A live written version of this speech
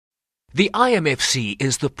The IMFC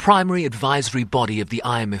is the primary advisory body of the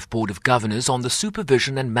IMF Board of Governors on the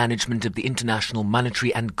supervision and management of the international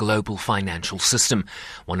monetary and global financial system.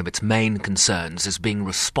 One of its main concerns is being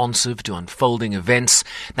responsive to unfolding events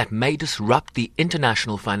that may disrupt the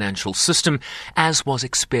international financial system, as was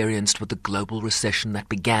experienced with the global recession that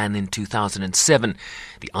began in 2007.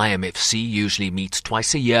 The IMFC usually meets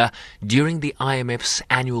twice a year during the IMF's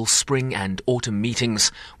annual spring and autumn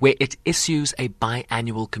meetings, where it issues a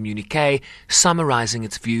biannual communique summarizing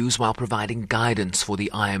its views while providing guidance for the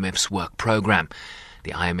IMF's work program.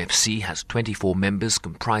 The IMFC has 24 members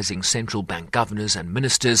comprising central bank governors and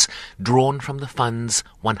ministers drawn from the fund's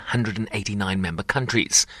 189 member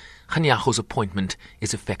countries. Kganyago's appointment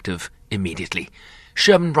is effective immediately.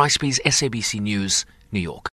 Sherman Riceby's SABC News, New York.